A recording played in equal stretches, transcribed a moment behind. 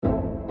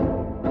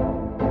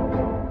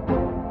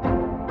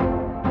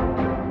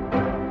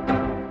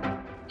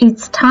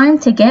It's time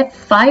to get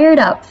fired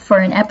up for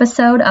an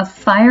episode of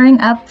Firing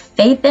Up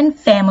Faith and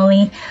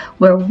Family,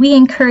 where we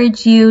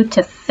encourage you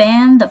to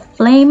fan the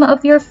flame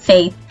of your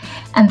faith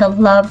and the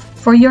love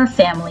for your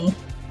family.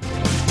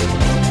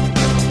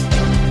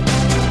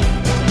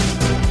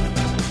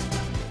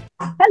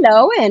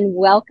 Hello and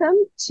welcome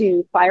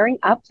to Firing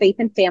Up Faith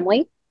and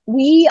Family.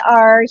 We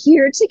are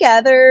here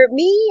together.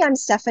 I'm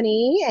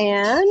Stephanie,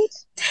 and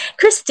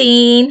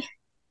Christine.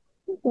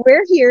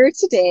 We're here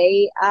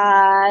today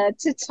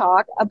to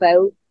talk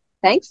about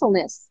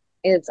thankfulness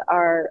is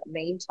our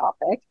main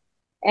topic.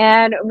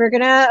 And we're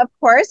going to, of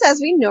course, as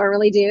we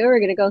normally do, we're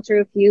going to go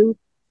through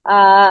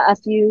a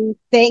few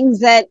things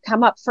that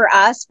come up for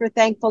us for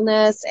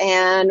thankfulness.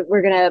 And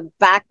we're going to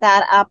back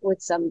that up with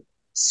some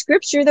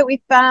scripture that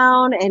we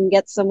found and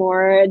get some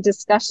more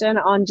discussion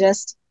on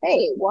just,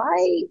 hey,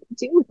 why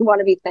do we want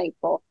to be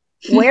thankful?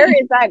 Where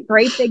is that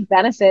great big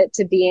benefit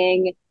to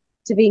being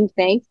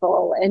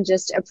thankful and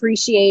just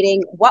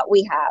appreciating what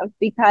we have,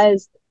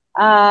 because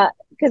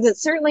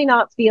it's certainly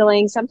not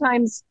feeling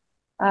sometimes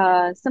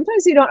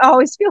we don't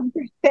always feel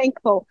very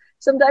thankful.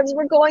 Sometimes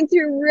we're going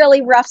through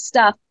really rough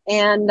stuff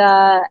and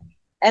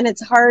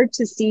it's hard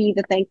to see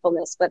the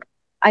thankfulness. But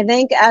I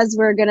think, as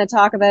we're going to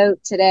talk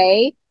about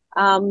today,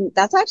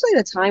 that's actually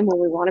the time when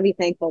we want to be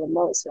thankful the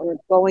most, when we're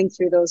going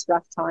through those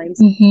rough times,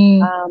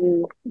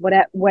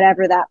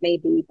 whatever that may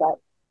be. But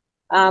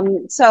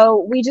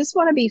so we just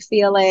want to be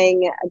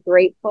feeling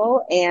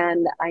grateful.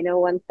 And I know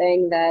one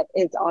thing that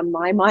is on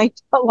my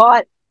mind a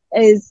lot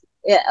is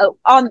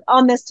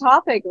on this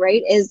topic,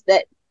 right, is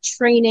that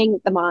training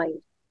the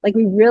mind. Like,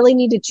 we really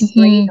need to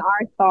train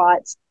our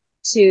thoughts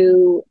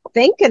to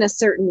think in a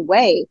certain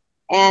way.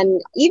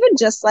 And even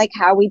just like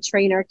how we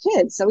train our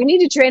kids. So we need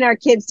to train our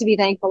kids to be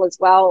thankful as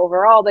well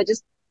overall, but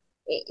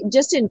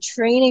just in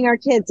training our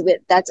kids,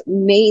 that's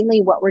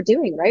mainly what we're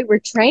doing, right? We're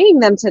training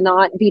them to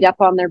not beat up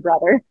on their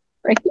brother.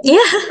 Right? Yeah.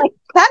 Like,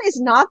 that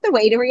is not the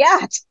way to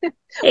react.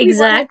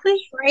 Exactly.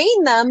 We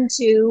train them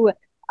to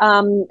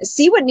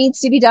see what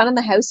needs to be done in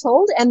the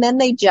household, and then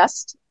they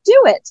just do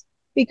it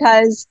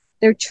because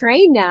they're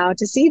trained now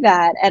to see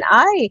that. And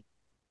I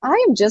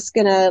am just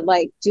gonna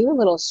do a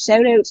little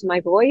shout out to my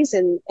boys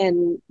and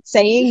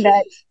saying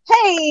that,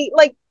 hey,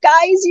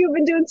 guys, you've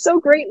been doing so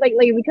great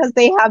lately, because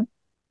they have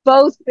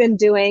both been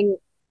doing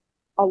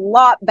a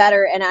lot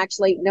better and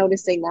actually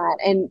noticing that.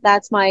 And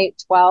that's my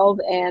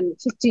 12 and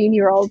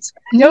 15-year-olds.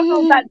 I don't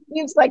know if that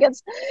seems like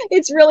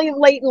it's really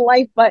late in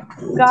life, but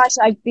gosh,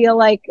 I feel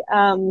like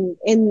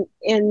in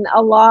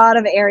a lot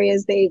of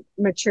areas they've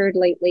matured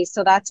lately.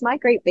 So that's my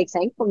great big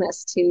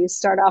thankfulness to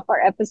start off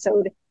our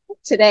episode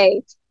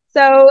today.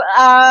 So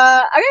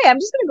okay, I'm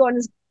just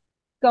going to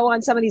go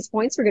on some of these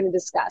points we're going to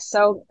discuss.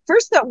 So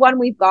first, that one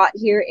we've got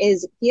here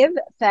is give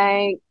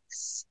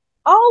thanks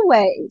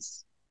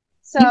always.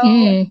 So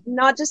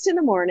not just in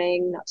the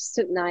morning, not just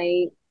at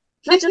night,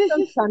 not just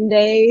on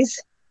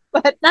Sundays,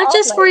 but not always.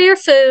 Just for your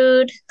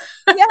food.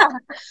 Yeah,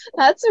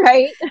 that's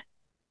right.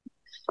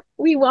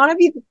 We want to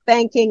be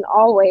thanking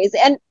always.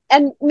 And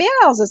may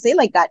I also say,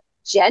 that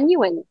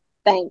genuine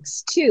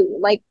thanks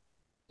too.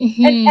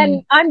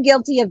 And I'm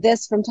guilty of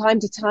this from time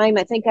to time.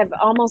 I think I've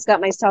almost got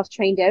myself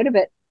trained out of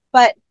it.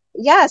 But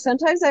yeah,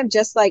 sometimes I'm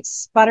just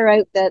sputter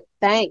out the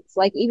thanks,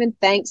 even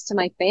thanks to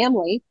my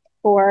family.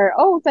 For,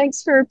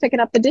 thanks for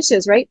picking up the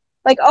dishes, right?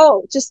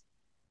 Just,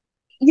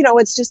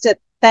 it's just a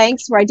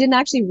thanks where I didn't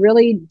actually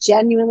really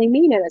genuinely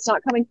mean it. It's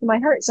not coming from my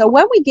heart. So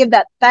when we give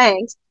that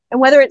thanks, and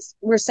whether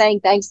we're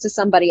saying thanks to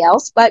somebody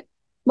else, but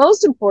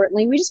most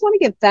importantly, we just want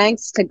to give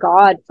thanks to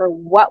God for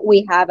what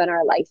we have in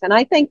our life. And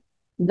I think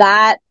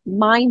that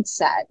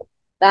mindset,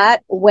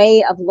 that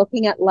way of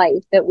looking at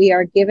life, that we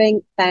are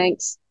giving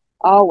thanks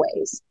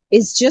always,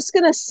 is just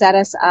going to set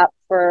us up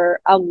for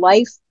a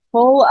life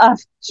full of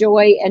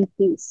joy and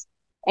peace.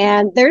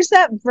 And there's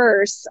that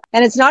verse,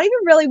 and it's not even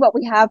really what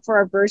we have for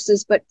our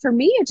verses, but for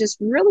me, it just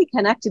really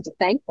connected to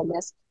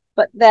thankfulness,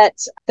 but that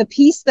the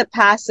peace that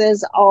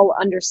passes all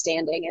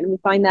understanding. And we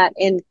find that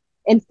in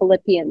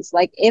Philippians,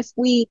 if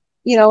we,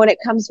 and it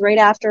comes right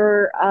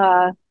after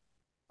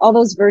all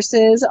those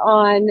verses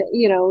on,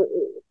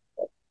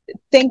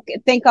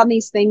 think on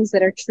these things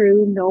that are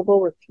true, noble,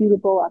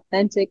 reputable,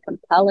 authentic,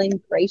 compelling,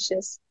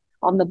 gracious,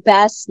 on the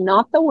best,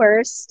 not the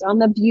worst, on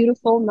the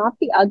beautiful, not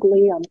the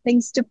ugly, on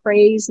things to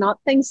praise, not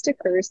things to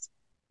curse.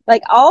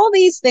 All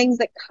these things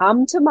that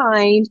come to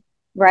mind,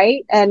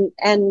 right? And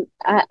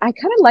I kind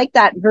of like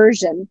that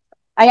version.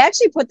 I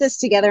actually put this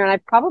together, and I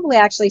probably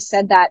actually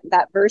said that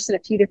verse in a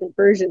few different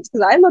versions,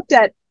 because I looked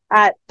at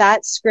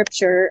that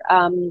scripture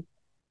a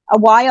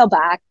while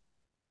back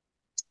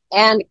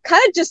and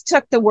kind of just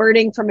took the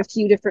wording from a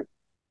few different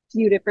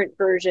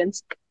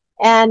versions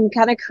and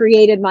kind of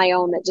created my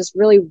own that just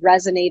really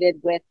resonated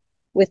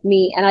with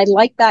me. And I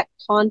like that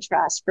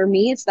contrast. For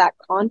me, it's that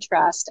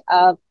contrast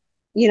of,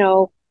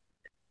 the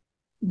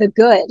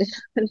good,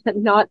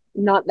 not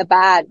the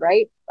bad,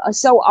 right?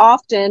 So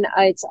often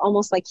it's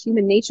almost like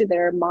human nature that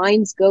our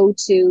minds go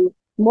to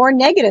more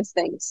negative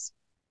things.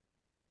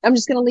 I'm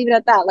just going to leave it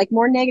at that,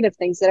 more negative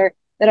things that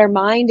that our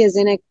mind is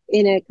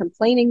in a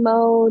complaining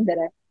mode,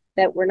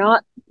 that we're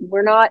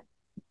not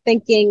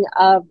thinking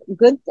of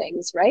good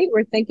things, right?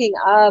 We're thinking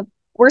of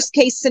worst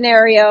case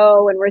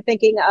scenario, and we're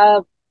thinking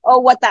of, oh,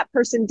 what that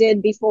person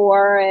did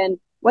before and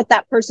what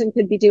that person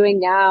could be doing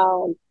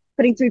now, and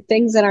putting through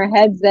things in our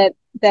heads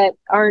that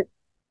aren't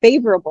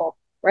favorable,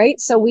 right?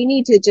 So we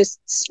need to just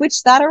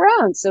switch that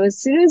around. So as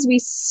soon as we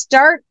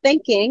start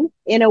thinking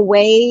in a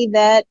way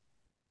that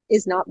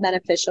is not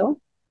beneficial,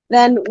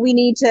 then we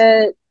need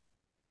to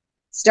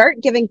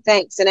start giving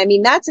thanks. And I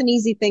mean, that's an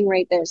easy thing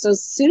right there. So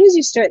as soon as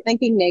you start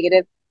thinking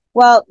negative,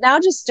 well, now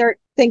just start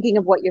thinking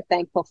of what you're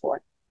thankful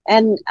for.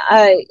 And,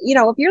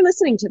 if you're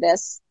listening to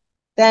this,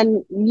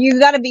 then you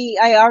got to be,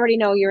 I already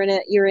know you're in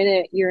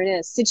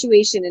a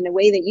situation in a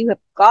way that you have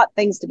got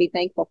things to be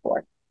thankful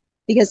for,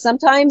 because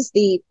sometimes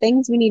the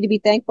things we need to be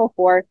thankful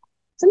for,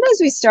 sometimes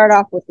we start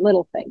off with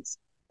little things.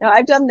 Now,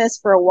 I've done this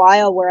for a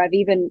while where I've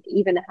even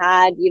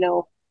had,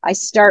 I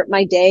start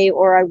my day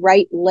or I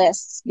write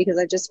lists because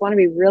I just want to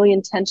be really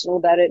intentional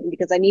about it, and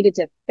because I needed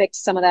to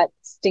fix some of that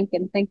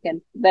stinking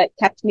thinking that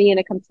kept me in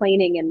a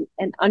complaining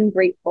and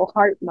ungrateful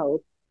heart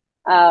mode.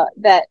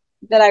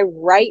 That I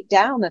write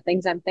down the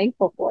things I'm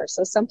thankful for.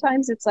 So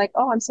sometimes it's like,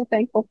 oh, I'm so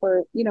thankful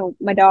for,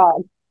 my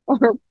dog,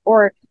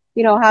 or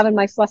having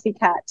my fluffy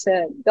cat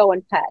to go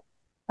and pet.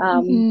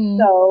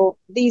 So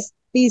these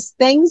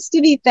things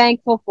to be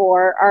thankful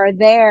for are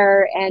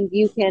there, and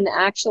you can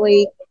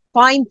actually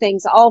find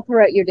things all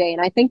throughout your day.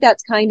 And I think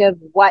that's kind of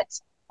what,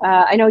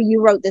 I know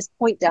you wrote this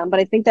point down,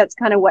 but I think that's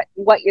kind of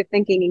what you're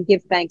thinking, and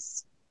give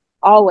thanks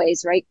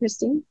always, right,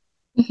 Christine?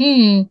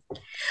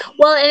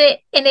 Well,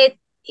 and it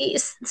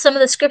some of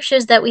the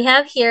scriptures that we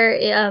have here,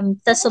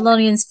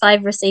 Thessalonians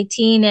 5 verse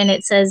 18, and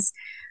it says,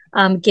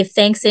 give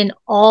thanks in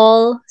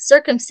all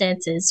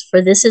circumstances,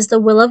 for this is the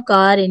will of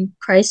God in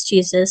Christ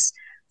Jesus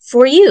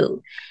for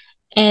you.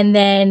 And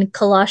then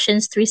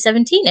Colossians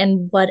 3:17,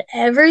 and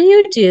whatever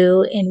you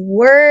do in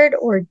word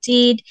or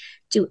deed,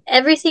 do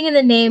everything in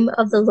the name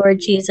of the Lord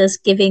Jesus,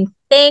 giving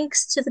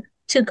thanks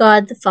to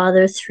God the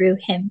Father through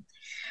him.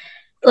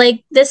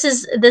 Like this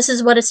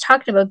is what it's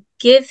talking about.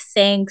 Give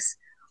thanks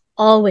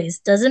always.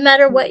 Doesn't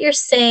matter what you're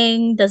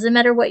saying, doesn't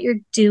matter what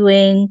you're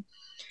doing.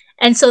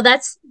 And so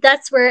that's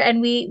where,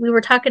 and we were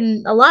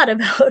talking a lot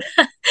about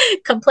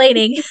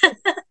complaining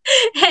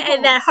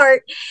and that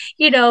heart,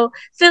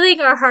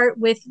 filling our heart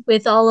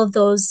with all of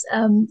those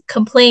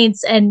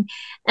complaints. And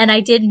I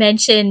did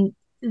mention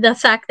the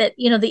fact that,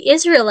 the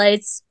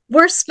Israelites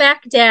were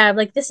smack dab.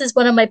 Like, this is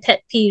one of my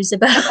pet peeves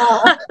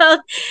about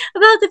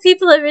the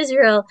people of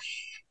Israel.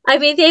 I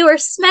mean, they were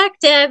smack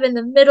dab in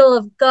the middle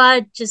of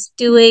God just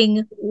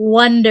doing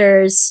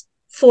wonders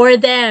for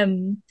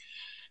them.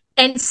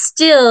 And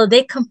still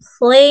they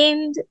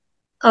complained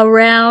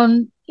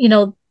around,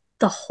 the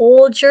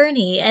whole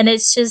journey. And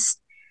it's just,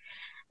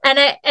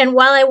 and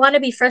while I want to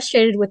be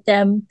frustrated with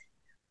them,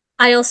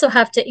 I also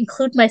have to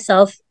include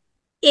myself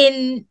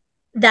in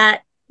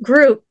that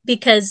group,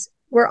 because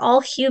we're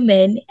all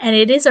human, and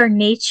it is our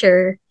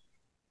nature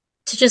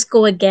to just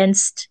go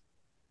against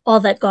all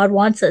that God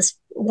wants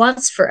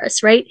for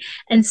us, right?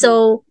 And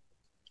so,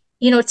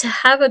 to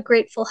have a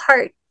grateful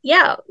heart,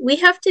 yeah, we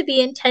have to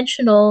be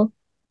intentional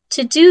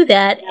to do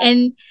that,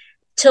 and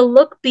to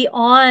look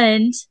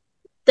beyond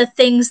the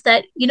things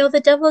that,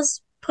 the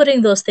devil's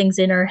putting those things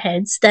in our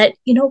heads that,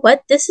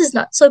 what, this is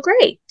not so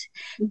great.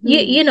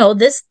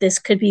 This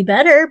could be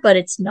better, but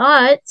it's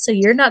not. So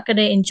you're not going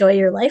to enjoy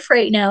your life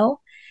right now.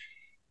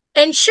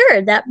 And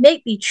sure, that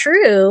may be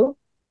true,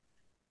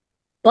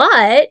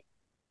 but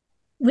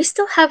we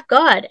still have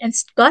God, and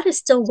God is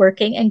still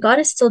working, and God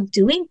is still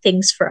doing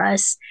things for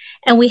us.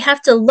 And we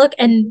have to look,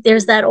 and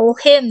there's that old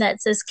hymn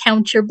that says,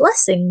 count your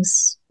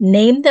blessings,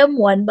 name them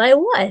one by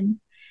one.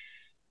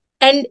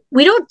 And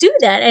we don't do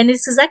that. And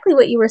it's exactly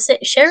what you were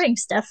sharing,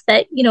 Steph,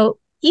 that,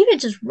 even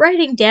just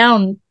writing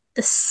down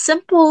the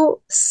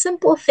simple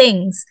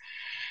things.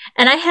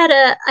 And I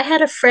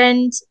had a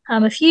friend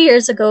a few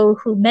years ago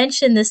who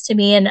mentioned this to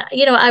me, and,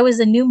 I was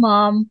a new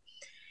mom,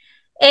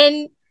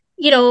 and,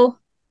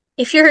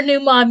 if you're a new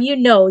mom,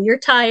 you're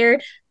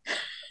tired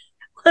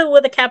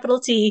with a capital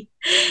T.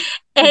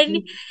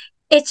 And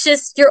it's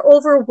just, you're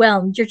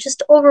overwhelmed. You're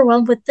just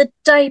overwhelmed with the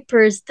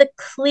diapers, the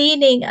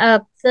cleaning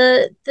up,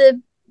 the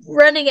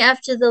running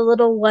after the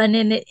little one,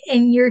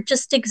 and you're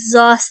just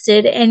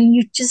exhausted, and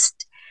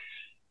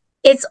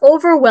it's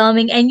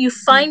overwhelming, and you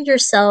find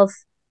yourself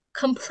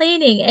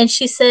complaining. And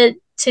she said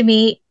to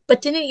me,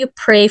 but didn't you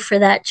pray for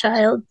that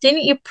child?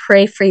 Didn't you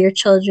pray for your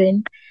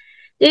children?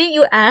 Didn't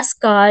you ask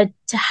God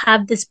to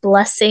have this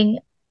blessing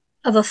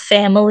of a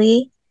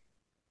family?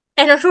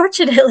 And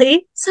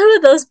unfortunately, some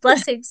of those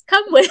blessings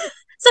come with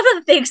some of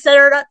the things that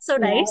are not so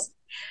nice.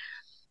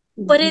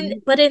 But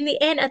in the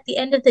end, at the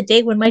end of the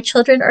day, when my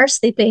children are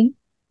sleeping,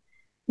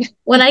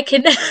 when I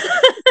can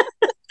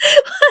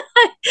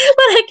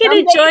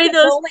enjoy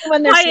those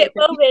quiet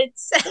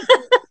moments,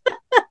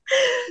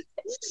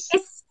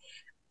 it's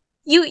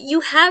you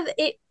have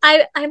it.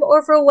 I'm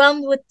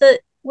overwhelmed with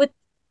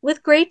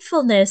with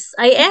gratefulness.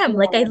 I am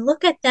like, I Yeah.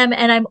 look at them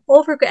and I'm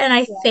over, and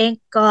I Yeah. thank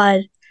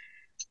God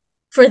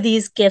for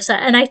these gifts.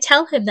 And I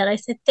tell him that I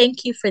said,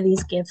 thank you for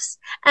these gifts.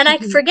 And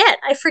Mhm.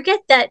 I forget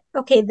that,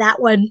 okay,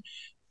 that one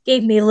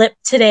gave me lip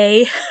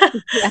today.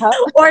 Yeah.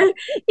 Or,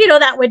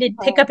 that one didn't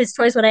pick Uh, up his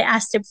toys when I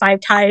asked him 5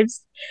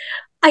 times.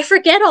 I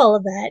forget all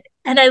of that.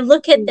 And I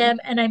look at mm, them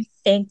and I'm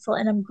thankful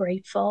and I'm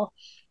grateful.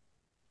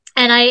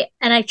 And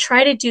I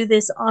try to do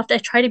this often. I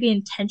try to be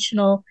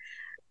intentional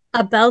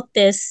about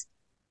this,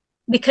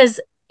 because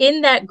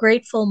in that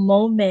grateful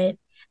moment,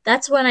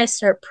 that's when I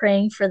start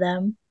praying for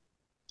them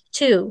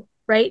too,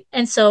 right?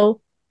 And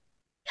so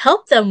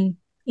help them,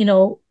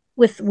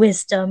 with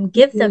wisdom,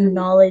 give them mhm.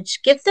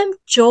 knowledge, give them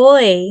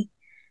joy,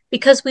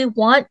 because we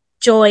want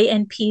joy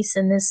and peace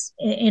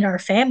in our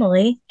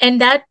family.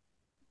 And that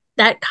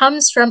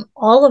comes from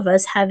all of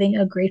us having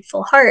a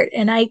grateful heart.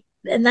 And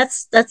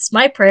that's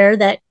my prayer,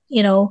 that,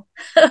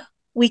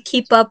 we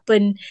keep up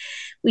and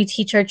we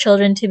teach our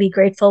children to be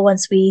grateful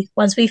once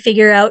we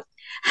figure out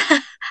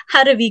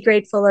how to be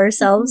grateful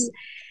ourselves.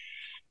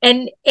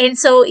 Mhm. And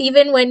so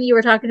even when you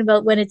were talking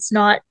about when it's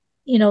not,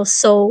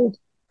 so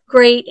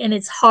great and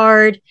it's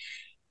hard,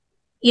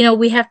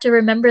 we have to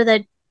remember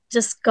that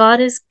just God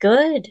is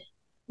good,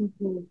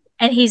 Mhm.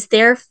 and he's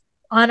there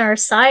on our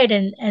side.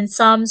 And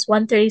Psalms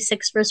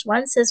 136 verse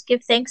 1 says,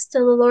 give thanks to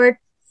the Lord,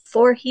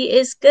 for he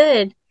is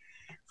good,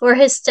 for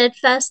his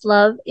steadfast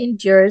love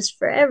endures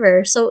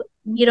forever. So,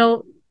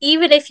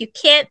 even if you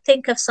can't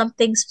think of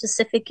something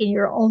specific in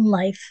your own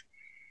life,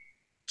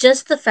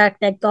 just the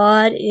fact that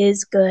God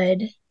is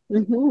good,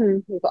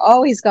 Mhm. We've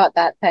always got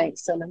that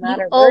thanks, so no you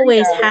matter where you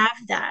always are.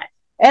 have that.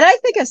 And I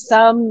think of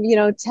some,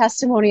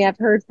 testimony I've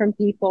heard from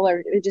people,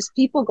 or just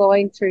people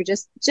going through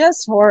just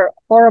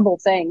horrible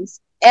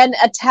things and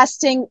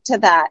attesting to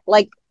that.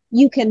 Like,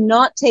 you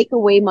cannot take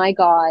away my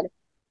God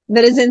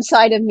that is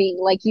inside of me.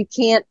 Like, you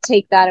can't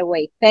take that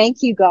away.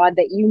 Thank you, God,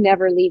 that you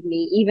never leave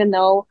me, even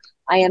though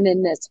I am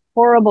in this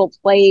horrible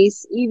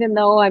place, even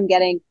though I'm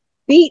getting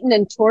beaten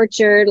and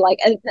tortured. Like,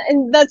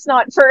 and that's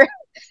not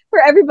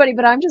for everybody,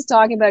 but I'm just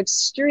talking about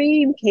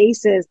extreme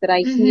cases that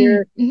I Mm-hmm.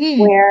 hear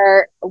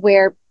Mm-hmm.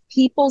 where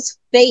people's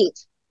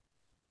faith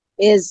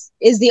is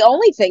the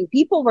only thing.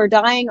 People were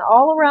dying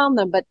all around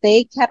them, but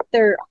they kept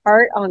their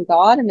heart on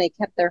God, and they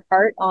kept their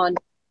heart on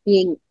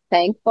being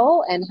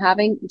thankful and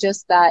having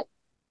just that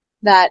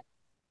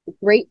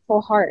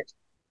grateful heart,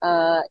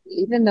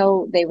 even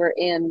though they were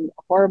in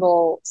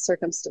horrible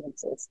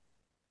circumstances.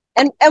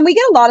 And we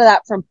get a lot of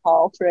that from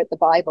Paul throughout the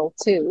Bible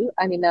too.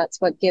 I mean, that's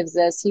what gives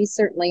us. He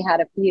certainly had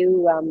a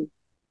few.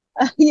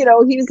 He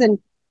was in,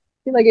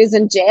 I feel like he was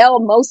in jail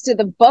most of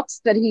the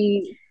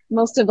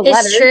It's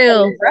letters that he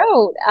true.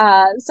 wrote.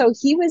 So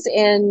he was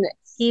in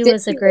He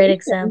was a great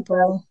situations of,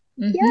 example.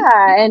 Mm-hmm.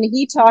 yeah, and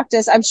he talked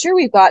us. I'm sure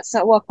we've got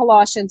some. Well,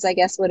 Colossians, I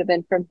guess, would have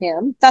been from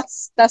him.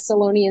 That's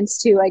Thessalonians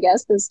too, I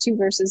guess. Those two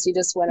verses you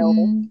just went over.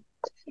 Mm.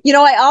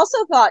 I also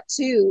thought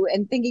too,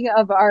 and thinking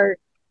of our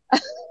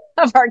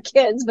of our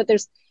kids, but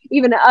there's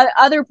even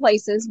other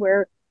places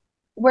where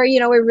we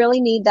really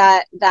need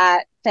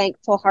that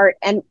thankful heart,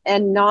 and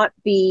not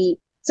be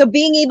so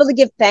being able to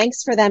give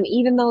thanks for them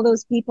even though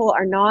those people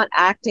are not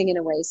acting in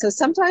a way. So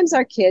sometimes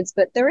our kids,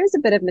 but there is a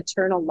bit of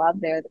maternal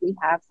love there that we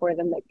have for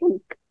them that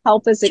can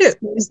help us True.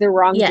 excuse their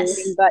wrongdoing.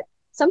 Yes. But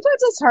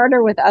sometimes it's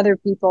harder with other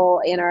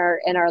people in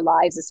our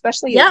lives,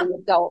 especially as Yep. an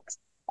adult.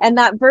 And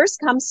that verse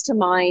comes to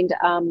mind.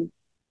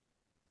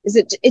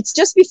 It's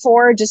just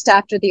before, just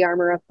after the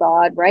armor of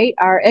God, right?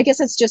 I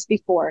guess it's just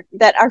before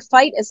that. Our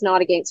fight is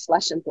not against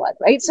flesh and blood,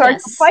 right? So our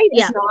Yes. fight is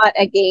Yeah. not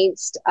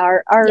against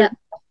our Yep.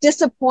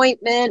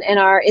 disappointment, and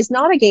our is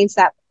not against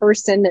that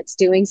person that's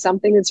doing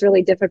something that's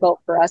really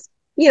difficult for us.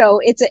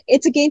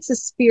 It's against the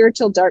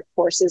spiritual dark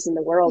forces in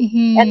the world. And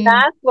Mm-hmm.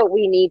 that's what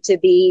we need to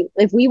be.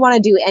 If we want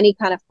to do any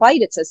kind of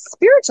fight, it's a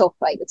spiritual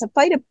fight. It's a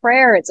fight of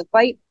prayer. It's a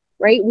fight,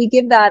 right? We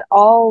give that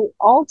all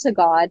to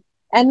God,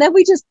 and then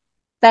we just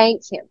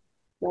thank him,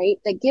 right?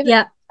 That give it,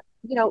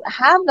 Yep.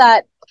 have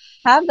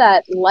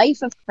that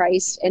life of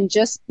Christ, and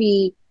just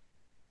be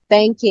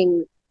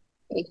thanking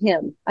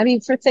him. I mean,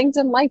 for things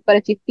in life. But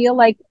if you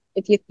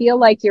feel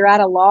like you're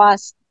at a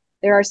loss,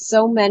 there are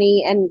so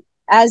many. And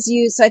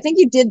so I think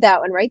you did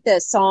that one, right?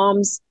 The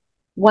Psalms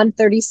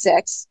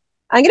 136.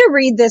 I'm going to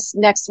read this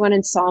next one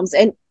in Psalms.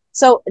 And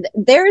so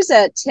there's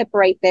a tip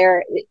right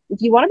there.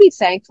 If you want to be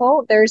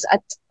thankful, there's a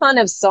ton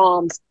of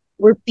Psalms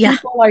where Yeah.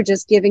 people are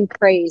just giving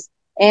praise.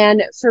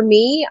 And for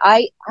me,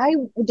 I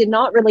did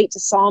not relate to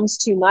Psalms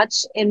too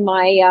much in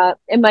my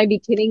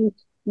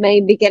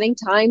beginning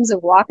times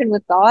of walking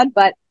with God,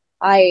 but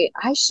I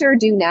sure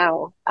do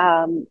now.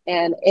 And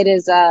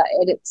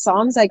it's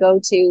Psalms I go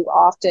to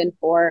often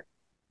for,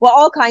 well,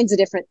 all kinds of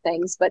different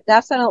things, but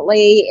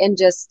definitely in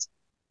just,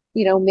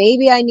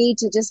 maybe I need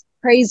to just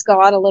praise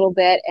God a little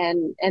bit,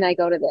 and I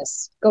go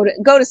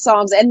to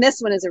Psalms, and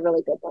this one is a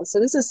really good one. So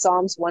this is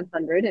Psalms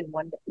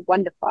 101,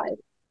 1 to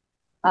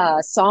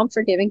 5. Psalm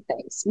for giving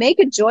thanks. Make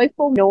a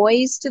joyful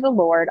noise to the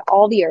Lord,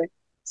 all the earth.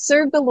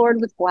 Serve the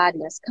Lord with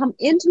gladness. Come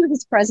into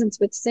his presence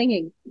with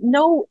singing.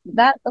 Know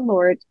that the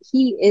Lord,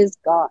 he is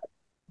God.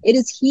 It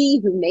is he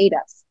who made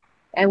us,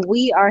 and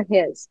we are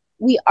his.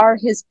 We are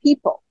his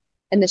people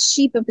and the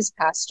sheep of his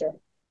pasture.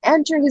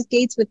 Enter his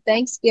gates with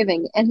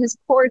thanksgiving and his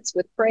courts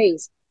with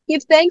praise.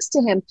 Give thanks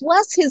to him.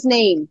 Bless his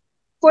name.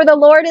 For the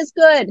Lord is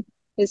good.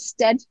 His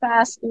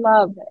steadfast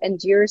love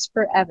endures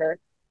forever,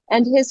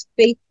 and his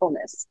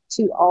faithfulness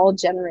to all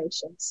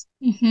generations.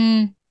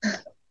 Mm-hmm.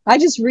 I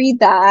just read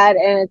that,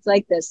 and it's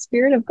like the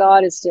Spirit of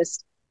God is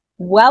just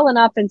welling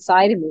up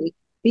inside of me,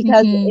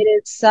 because it Mm-hmm.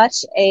 is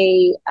such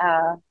a,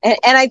 and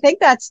I think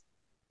that's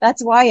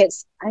why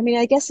it's, I mean,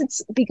 I guess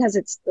it's because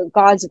it's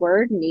God's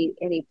word, and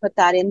he put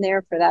that in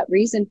there for that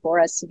reason, for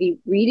us to be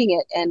reading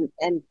it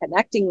and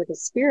connecting with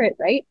his Spirit,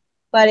 right?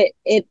 But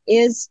it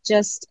is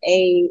just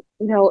a,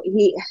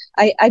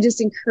 I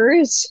just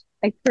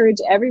encourage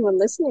everyone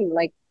listening,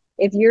 like,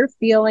 if you're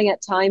feeling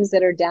at times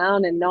that are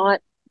down and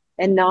not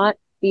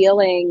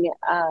feeling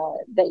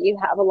that you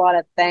have a lot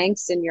of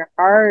thanks in your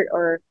heart,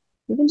 or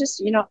even just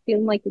you're not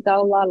feeling like you got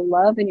a lot of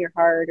love in your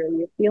heart, or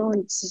you're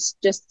feeling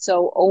just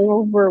so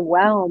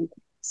overwhelmed,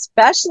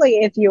 especially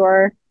if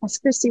you're, as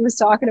Christy was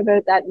talking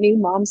about, that new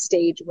mom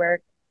stage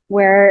where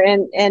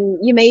and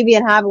you maybe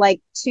have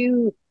like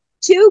two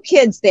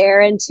kids there,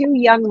 and two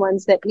young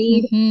ones that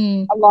need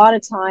Mm-hmm. a lot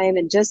of time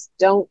and just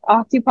don't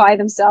occupy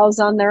themselves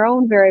on their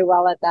own very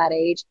well at that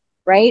age,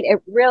 right?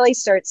 It really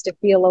starts to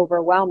feel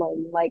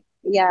overwhelming. Like,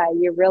 yeah,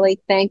 you're really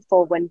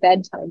thankful when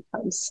bedtime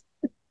comes.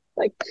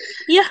 Like,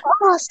 Yeah.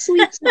 oh,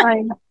 sleep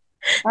time.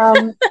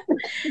 Um,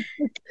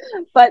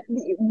 but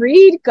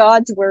read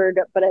God's word,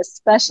 but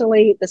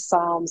especially the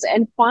Psalms,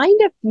 and find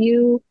a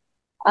few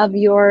of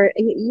your,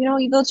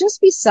 there'll just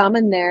be some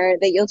in there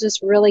that you'll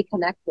just really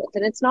connect with.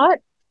 And it's not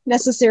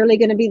necessarily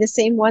going to be the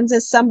same ones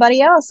as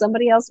somebody else.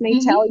 Somebody else may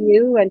tell Mm-hmm.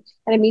 you. And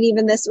I mean,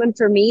 even this one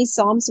for me,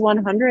 Psalms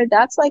 100,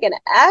 that's like an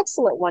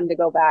excellent one to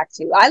go back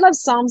to. I love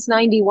Psalms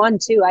 91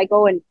 too. I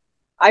go and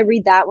I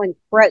read that one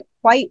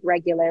quite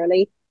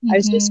regularly. I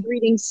was Mm-hmm. just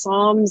reading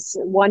Psalms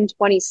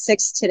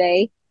 126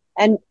 today.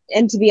 And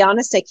to be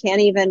honest, I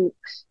can't even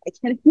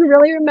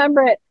really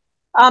remember it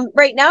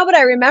right now, but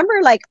I remember,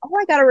 like, oh,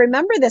 I got to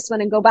remember this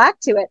one and go back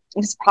to it.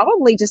 It's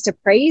probably just a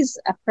praise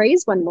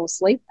one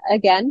mostly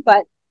again,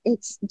 but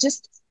it's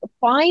just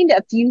find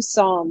a few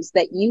Psalms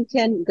that you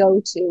can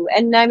go to.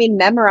 And I mean,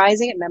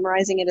 memorizing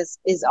it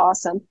is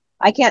awesome.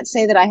 I can't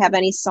say that I have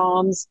any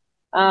Psalms.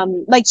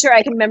 Like, sure,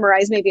 I can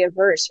memorize maybe a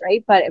verse,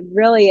 right? But it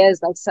really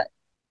is like,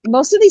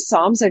 most of these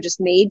Psalms are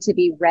just made to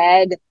be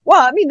read.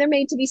 Well, I mean, they're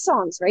made to be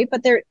songs, right?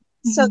 But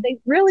so Mm-hmm. they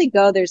really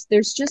go,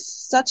 there's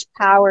just such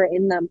power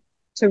in them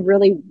to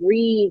really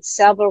read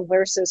several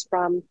verses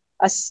from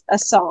a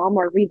psalm,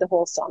 or read the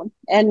whole psalm,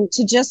 and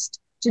to just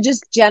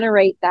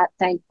generate that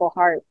thankful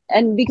heart.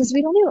 And because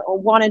we don't even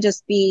want to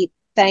just be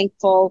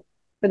thankful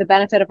for the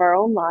benefit of our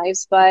own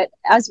lives, but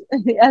as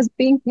as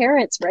being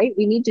parents, right,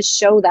 we need to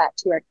show that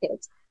to our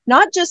kids,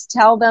 not just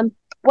tell them,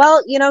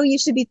 well, you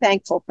should be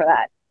thankful for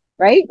that,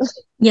 right?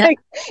 Yeah. Like,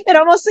 it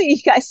almost,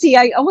 you guys see,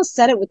 I almost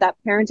said it with that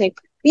parenting.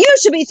 You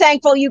should be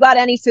thankful you got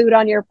any food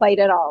on your plate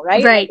at all,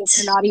 right? Like, Right. if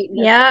you're not eating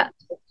your Yeah.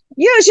 food,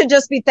 you should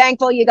just be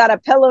thankful you got a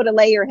pillow to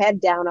lay your head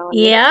down on,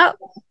 Yeah.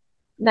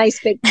 nice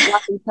big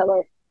fluffy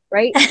pillow,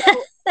 right?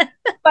 So,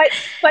 but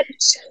but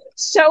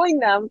showing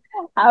them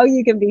how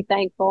you can be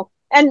thankful,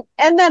 and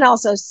then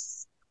also,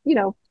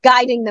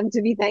 guiding them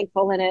to be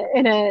thankful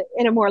in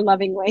a more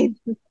loving way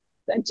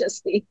than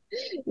just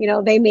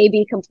they may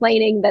be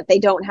complaining that they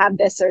don't have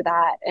this or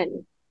that,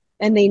 and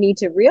they need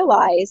to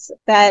realize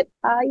that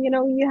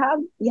you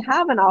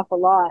have an awful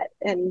lot.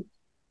 And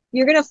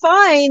you're going to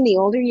find, the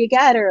older you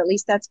get, or at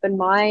least that's been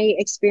my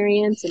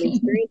experience and the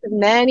experience of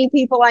many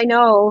people I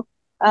know,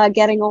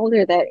 getting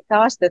older, that,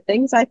 gosh, the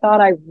things I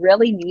thought I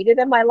really needed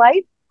in my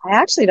life, I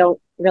actually don't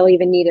really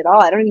even need at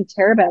all. I don't even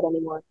care about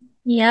anymore. I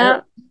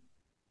Yeah.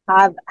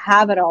 don't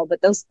have it all,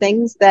 but those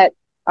things that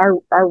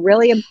are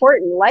really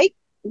important, like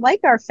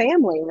our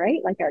family,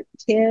 right? Like our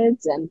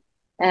kids,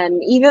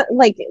 and even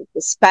like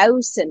the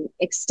spouse and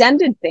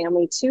extended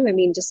family too. I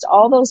mean, just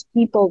all those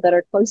people that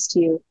are close to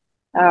you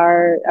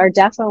are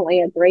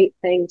definitely a great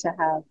thing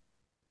to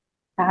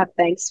have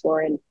thanks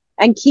for,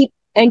 and keep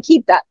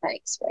that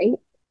thanks, right?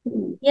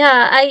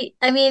 Yeah,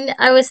 I mean,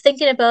 I was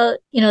thinking about,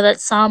 that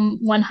Psalm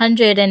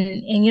 100,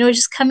 and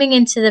just coming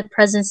into the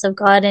presence of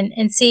God,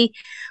 and see,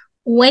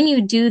 when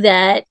you do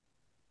that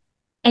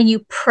and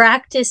you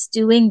practice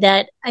doing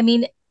that, I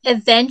mean,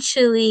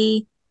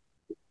 eventually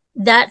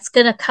that's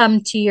going to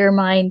come to your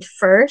mind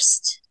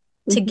first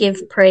to Mm-hmm.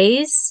 give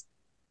praise.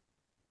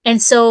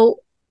 And so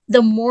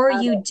the more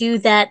Got you it. do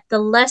that, the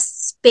less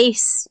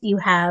space you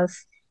have,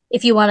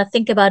 if you want to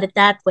think about it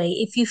that way.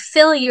 If you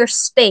fill your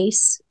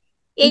space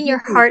in your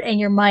Mm-hmm. heart and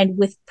your mind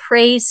with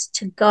praise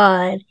to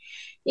God,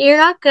 you're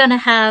not going to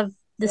have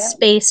the Yeah,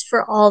 space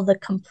for all the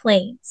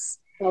complaints.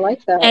 I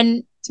like that.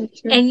 And So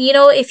true. and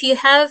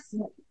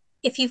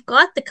if you've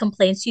got the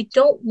complaints, you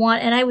don't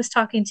want, and I was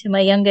talking to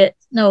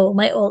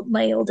my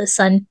oldest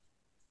son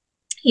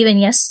even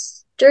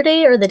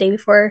yesterday or the day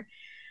before,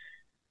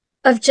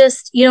 of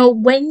just,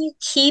 when you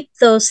keep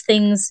those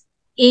things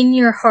in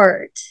your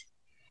heart,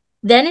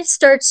 then it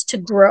starts to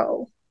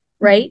grow.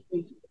 right?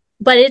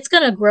 But it's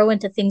going to grow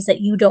into things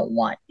that you don't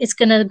want. It's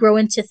going to grow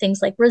into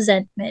things like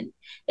resentment.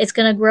 It's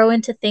going to grow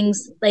into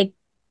things like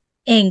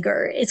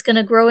anger. It's going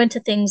to grow into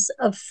things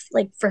of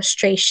like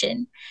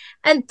frustration.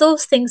 And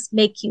those things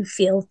make you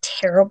feel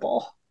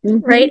terrible.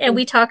 Right. And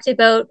we talked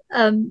about,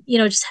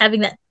 just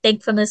having that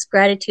thankfulness,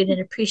 gratitude, and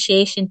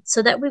appreciation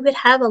so that we would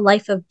have a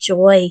life of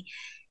joy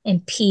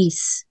and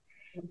peace.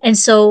 And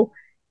so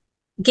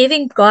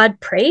giving God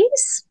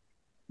praise,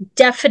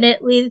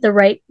 definitely the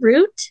right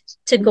route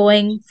to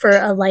going for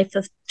a life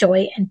of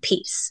joy and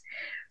peace.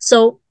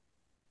 So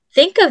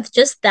think of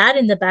just that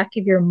in the back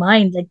of your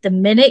mind. Like the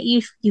minute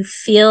you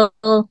feel,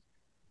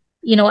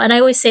 and I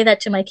always say that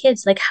to my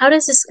kids, like, how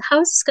is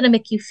this going to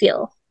make you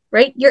feel?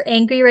 Right? You're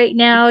angry right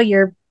now.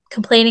 You're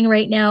complaining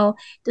right now.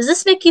 Does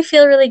this make you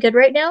feel really good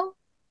right now?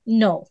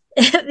 No.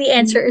 The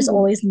answer is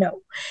always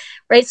no.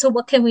 Right? So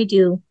what can we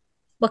do?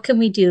 What can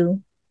we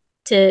do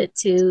to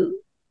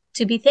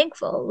be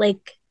thankful?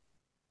 Like,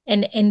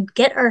 and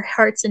get our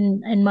hearts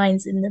and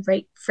minds in the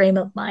right frame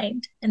of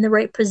mind and the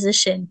right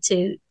position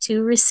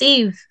to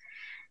receive,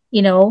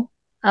 we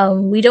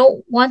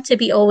don't want to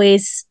be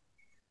always,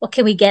 what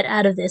can we get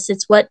out of this?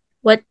 It's what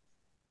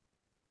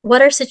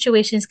our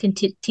situations can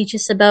teach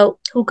us about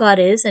who God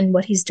is and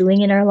what he's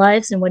doing in our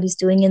lives and what he's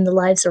doing in the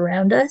lives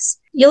around us.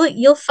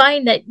 You'll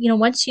find that,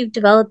 once you've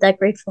developed that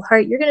grateful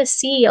heart, you're going to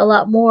see a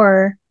lot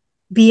more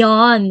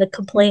beyond the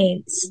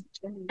complaints.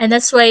 And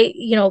that's why,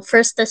 1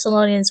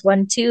 Thessalonians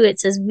 1:2, it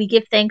says we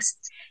give thanks.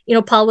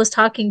 Paul was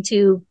talking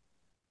to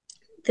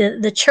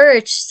the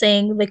church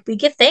saying, like, we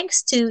give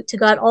thanks to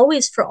God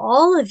always for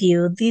all of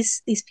you,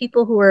 these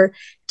people who are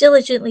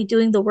diligently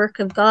doing the work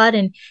of God.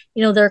 And,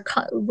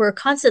 we're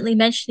constantly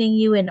mentioning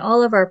you in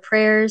all of our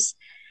prayers.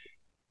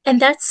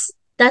 And that's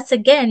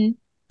again,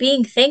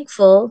 being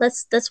thankful.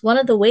 That's one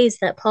of the ways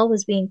that Paul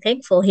was being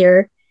thankful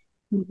here,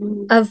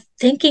 of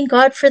thanking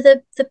God for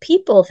the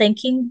people,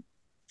 thank you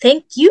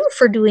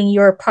for doing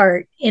your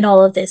part in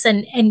all of this.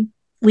 And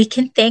we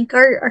can thank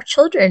our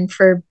children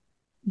for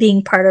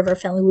being part of our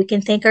family. We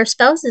can thank our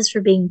spouses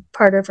for being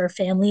part of our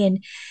family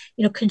and,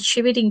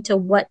 contributing to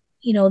what,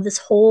 this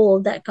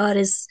whole that God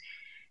is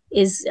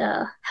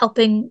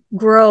helping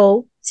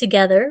grow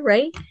together.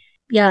 Right.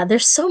 Yeah.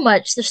 There's so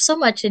much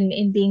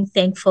in being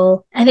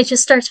thankful. And it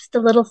just starts with the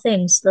little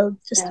things, the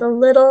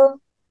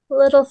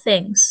little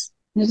things.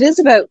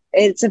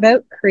 It's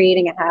about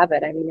creating a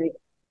habit. I mean,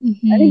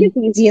 I think it's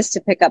easiest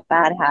to pick up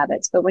bad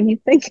habits, but when you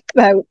think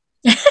about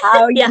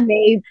how you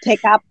may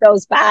pick up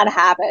those bad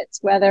habits,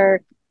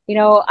 whether,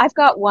 I've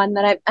got one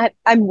that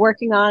I'm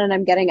working on and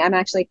I'm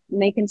actually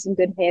making some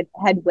good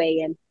headway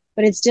in,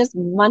 but it's just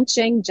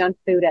munching junk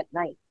food at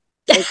night.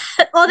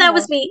 That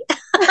was me.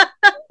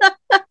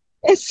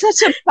 It's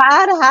such a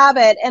bad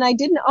habit. And I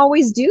didn't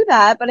always do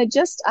that, but I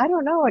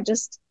don't know.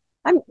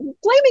 I'm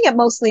blaming it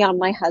mostly on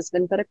my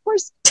husband, but of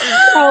course,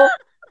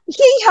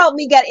 he helped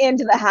me get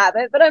into the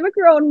habit, but I'm a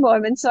grown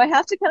woman, so I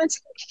have to kind of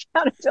take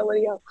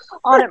accountability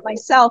on it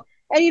myself.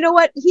 And you know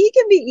what? He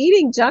can be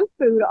eating junk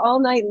food all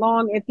night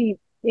long if he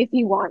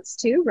wants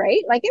to,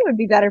 right? Like, it would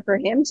be better for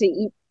him to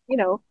eat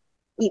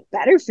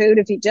better food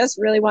if he just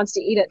really wants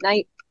to eat at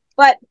night.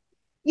 But,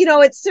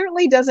 it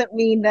certainly doesn't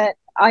mean that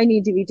I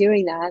need to be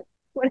doing that.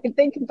 When I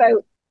think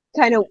about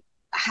kind of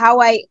how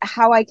I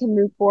can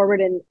move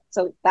forward in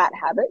that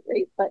habit,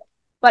 right?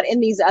 But in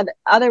these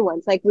other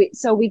ones, like we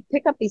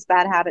pick up these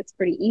bad habits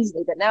pretty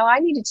easily. But now I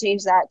need to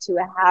change that to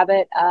a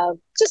habit of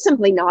just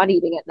simply not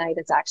eating at night.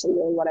 It's actually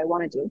really what I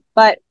want to do.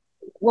 But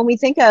when we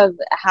think of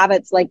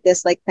habits like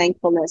this, like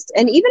thankfulness,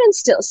 and even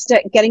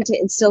getting to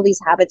instill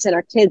these habits in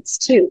our kids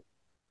too,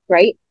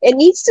 right? It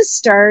needs to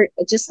start,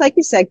 just like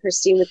you said,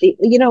 Christine, with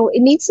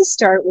it needs to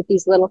start with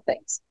these little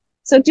things.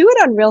 So do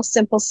it on real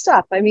simple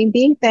stuff. I mean,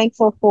 being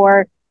thankful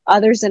for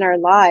others in our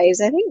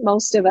lives. I think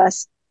most of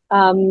us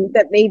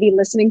that may be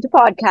listening to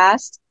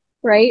podcasts,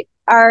 right,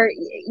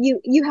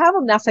 you have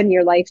enough in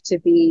your life to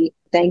be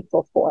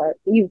thankful for.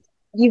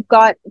 You've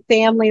got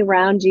family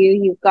around you.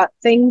 You've got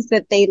things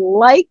that they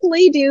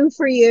likely do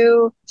for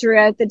you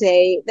throughout the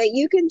day that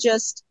you can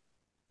just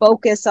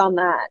focus on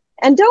that.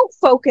 And don't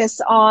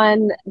focus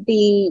on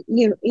I'm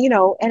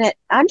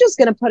just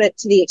going to put it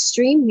to the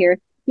extreme here.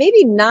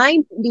 Maybe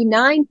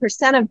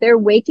 99% of their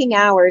waking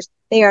hours,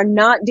 they are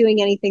not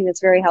doing anything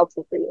that's very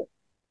helpful for you.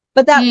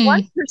 But that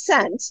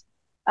 1%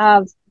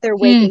 of their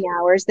waking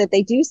hours that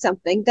they do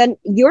something, then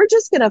you're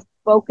just going to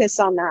focus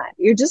on that.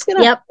 You're just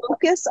going to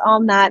focus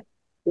on that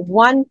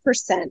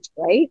 1%,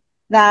 right?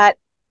 That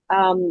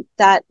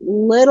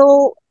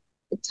little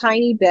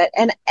tiny bit.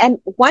 And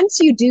once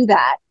you do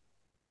that,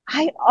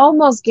 I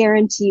almost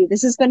guarantee you,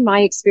 this has been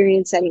my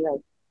experience anyway.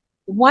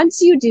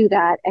 Once you do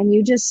that and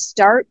you just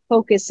start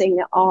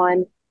focusing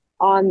on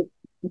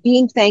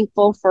being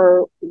thankful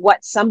for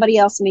what somebody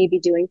else may be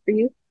doing for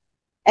you.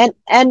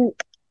 And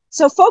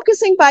so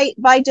focusing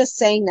by just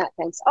saying that,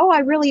 thanks. Oh, I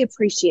really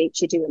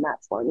appreciate you doing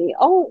that for me.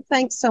 Oh,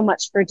 thanks so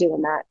much for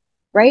doing that.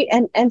 Right.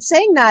 And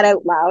saying that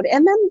out loud,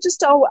 and then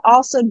just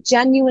also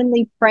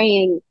genuinely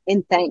praying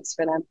in thanks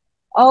for them.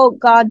 Oh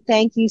God,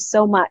 thank you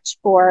so much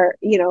for,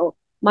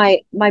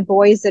 my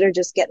boys that are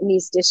just getting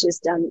these dishes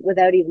done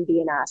without even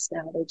being asked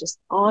now. They're just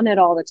on it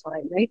all the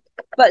time, right?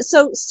 But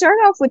so start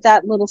off with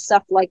that little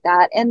stuff like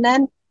that, and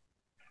then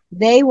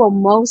they will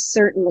most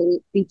certainly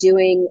be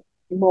doing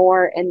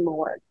more and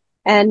more.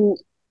 And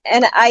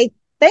I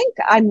think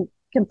I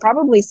can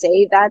probably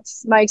say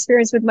that's my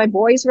experience with my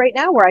boys right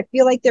now, where I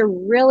feel like they're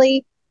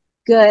really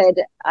good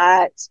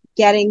at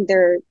getting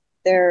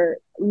their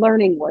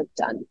learning work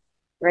done,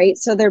 right?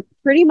 So they're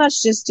pretty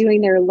much just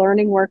doing their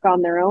learning work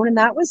on their own. And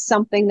that was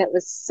something that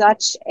was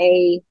such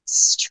a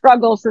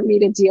struggle for me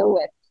to deal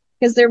with,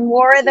 because they're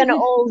more than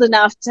old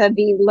enough to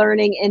be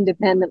learning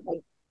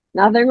independently.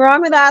 Nothing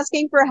wrong with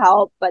asking for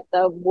help, but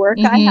the work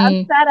I have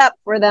set up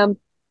for them,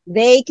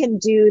 they can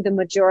do the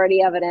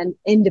majority of it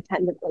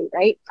independently,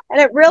 right? And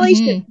it really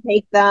should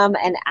take them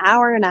an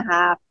hour and a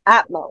half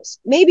at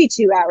most, maybe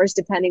 2 hours,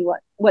 depending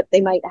what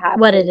they might have.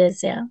 What it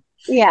is, yeah.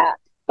 Yeah,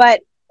 but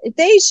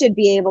they should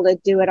be able to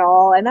do it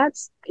all, and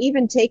that's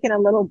even taking a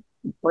little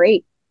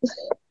break,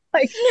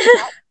 like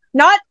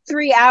not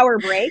 3-hour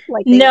break,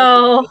 like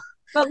no,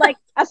 but like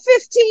a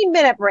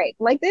 15-minute break.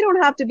 Like they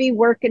don't have to be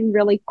working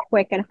really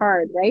quick and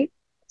hard, right?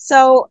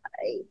 So,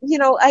 you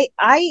know,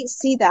 I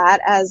see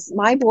that as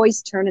my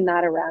boys turning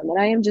that around, and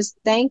I am just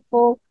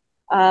thankful.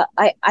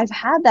 I've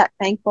had that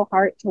thankful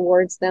heart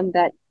towards them,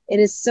 that it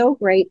is so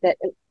great that,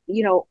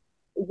 you know,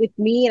 with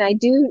me, and I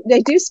do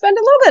spend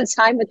a little bit of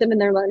time with them in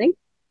their learning.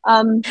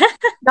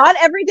 Not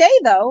every day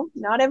though,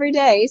 not every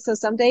day. So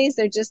some days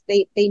they're just,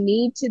 they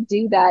need to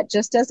do that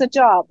just as a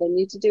job. They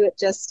need to do it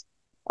just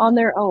on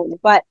their own.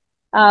 But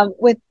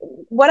with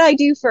what I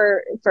do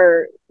for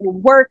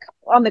work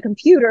on the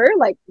computer,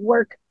 like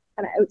work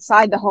kind of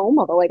outside the home,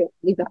 although I don't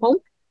leave the home,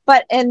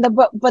 but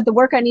the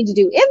work I need to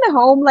do in the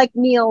home, like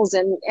meals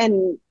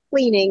and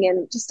cleaning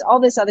and just all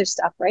this other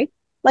stuff, right?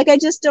 Like I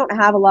just don't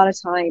have a lot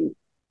of time,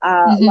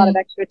 a lot of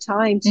extra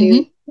time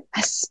to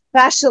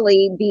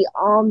especially be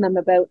on them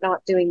about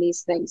not doing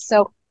these things.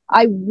 So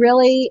I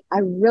really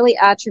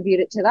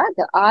attribute it to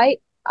that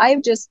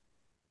I've just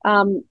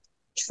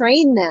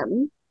trained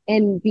them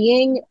in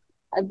being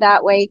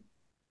that way.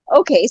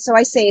 Okay, so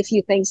I say a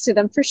few things to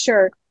them for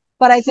sure,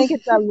 but I think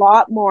it's a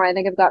lot more. I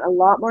think I've gotten a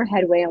lot more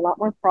headway, a lot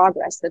more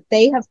progress, that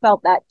they have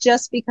felt that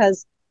just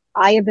because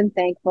I have been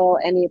thankful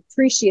and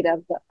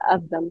appreciative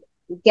of them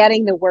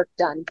getting the work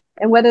done,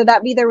 and whether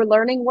that be their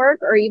learning work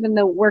or even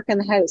the work in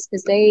the house,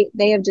 because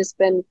they have just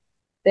been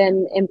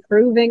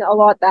improving a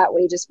lot that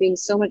way, just being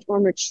so much more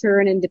mature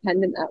and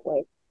independent that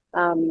way.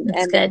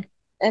 That's good.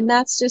 And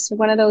that's just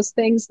one of those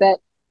things that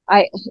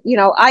I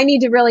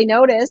need to really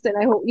notice, and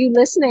I hope you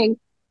listening,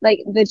 like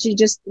that you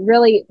just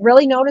really,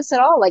 really notice it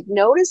all. Like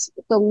notice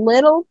the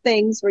little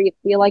things where you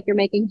feel like you're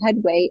making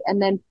headway,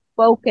 and then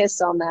focus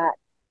on that.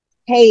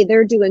 Hey,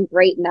 they're doing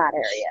great in that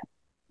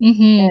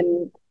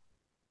area.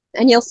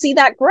 And you'll see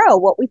that grow.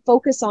 What we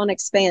focus on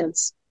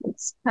expands.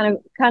 It's kind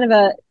of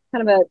a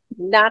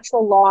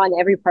natural law in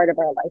every part of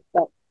our life.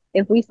 But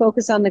if we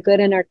focus on the good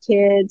in our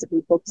kids, if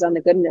we focus on the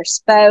good in our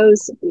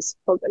spouse, if we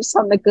focus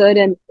on the good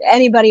in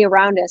anybody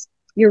around us,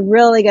 you're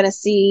really going to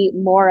see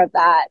more of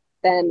that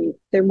than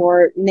their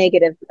more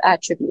negative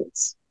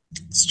attributes.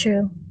 It's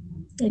true.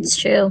 It's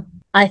true.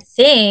 I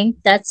think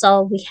that's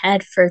all we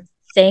had for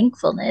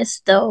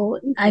thankfulness, though.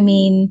 I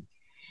mean,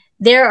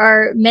 there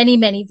are many,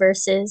 many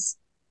verses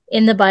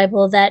in the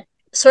Bible that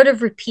sort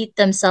of repeat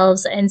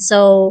themselves. And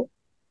so,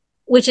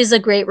 which is a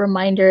great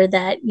reminder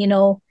that, you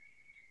know,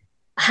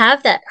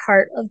 have that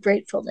heart of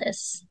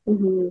gratefulness,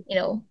 you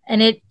know,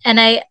 and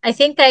I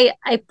think I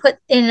put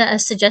in a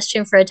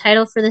suggestion for a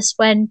title for this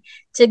one,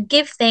 to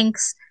give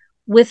thanks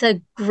with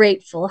a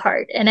grateful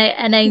heart. And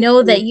I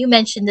know that you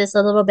mentioned this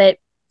a little bit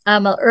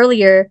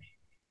earlier,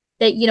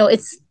 that, you know,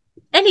 it's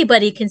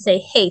anybody can say,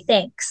 hey,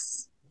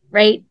 thanks,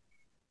 right?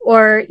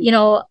 Or, you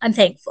know, I'm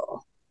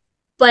thankful.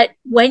 But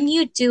when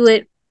you do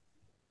it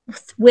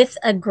with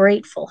a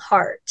grateful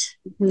heart,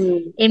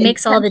 it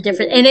makes all the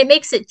difference, and it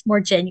makes it more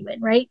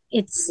genuine, right?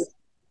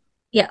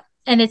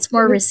 And it's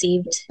more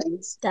received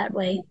that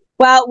way.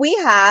 Well, we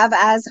have,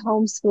 as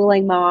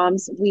homeschooling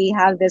moms, we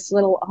have this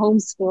little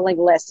homeschooling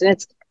list,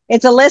 and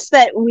it's a list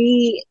that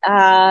we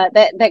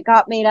that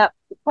got made up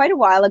quite a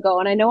while ago.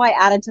 And I know I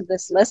added to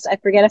this list. I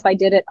forget if I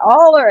did it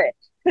all, or it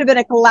could have been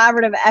a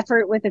collaborative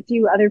effort with a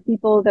few other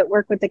people that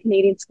work with the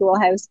Canadian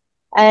Schoolhouse.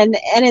 And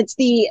it's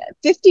the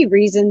 50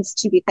 reasons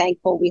to be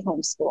thankful we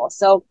homeschool.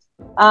 So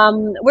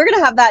we're going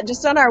to have that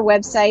just on our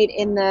website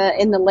in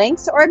the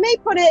links, or it may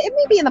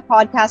be in the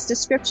podcast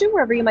description,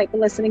 wherever you might be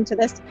listening to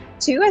this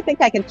too. I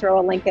think I can throw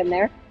a link in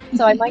there.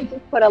 So I might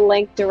just put a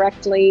link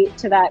directly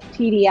to that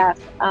PDF.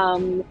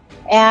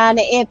 And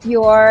if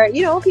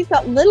you've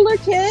got littler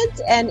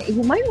kids and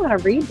you might want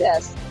to read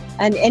this,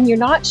 and you're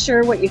not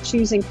sure what you're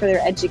choosing for their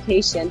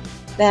education,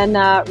 then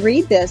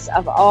read this,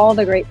 of all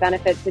the great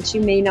benefits that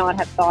you may not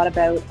have thought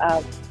about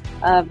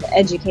of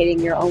educating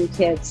your own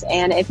kids.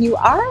 And if you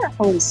are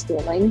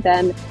homeschooling,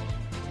 then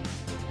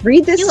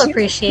read this. You'll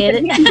appreciate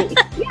it.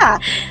 Yeah.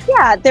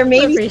 There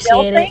may be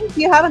still appreciate it. things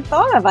you haven't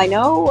thought of. I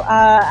know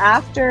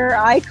after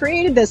I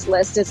created this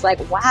list, it's like,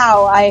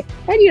 wow. I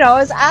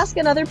was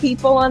asking other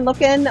people and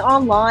looking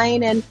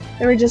online, and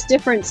there were just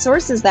different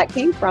sources that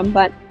came from,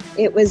 but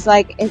it was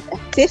like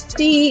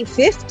 50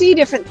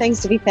 different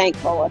things to be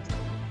thankful of.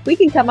 We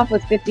can come up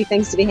with 50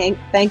 things to be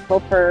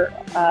thankful for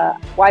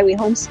why we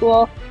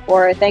homeschool,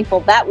 or thankful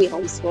that we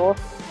homeschool.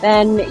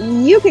 Then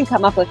you can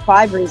come up with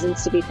 5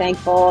 reasons to be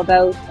thankful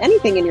about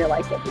anything in your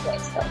life every day.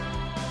 So.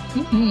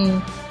 Mm-hmm.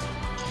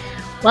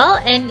 Well,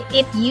 and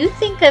if you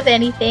think of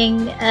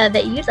anything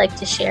that you'd like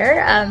to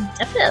share,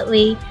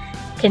 definitely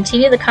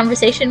continue the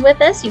conversation with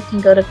us. You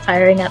can go to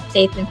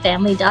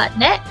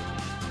firingupfaithandfamily.net,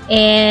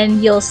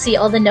 and you'll see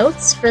all the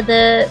notes for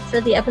the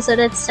episode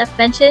that Steph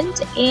mentioned.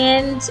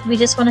 And we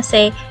just want to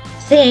say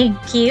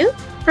thank you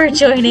for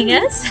joining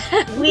us.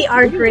 We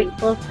are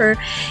grateful for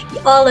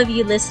all of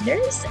you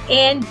listeners,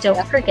 and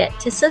don't forget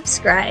to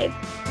subscribe.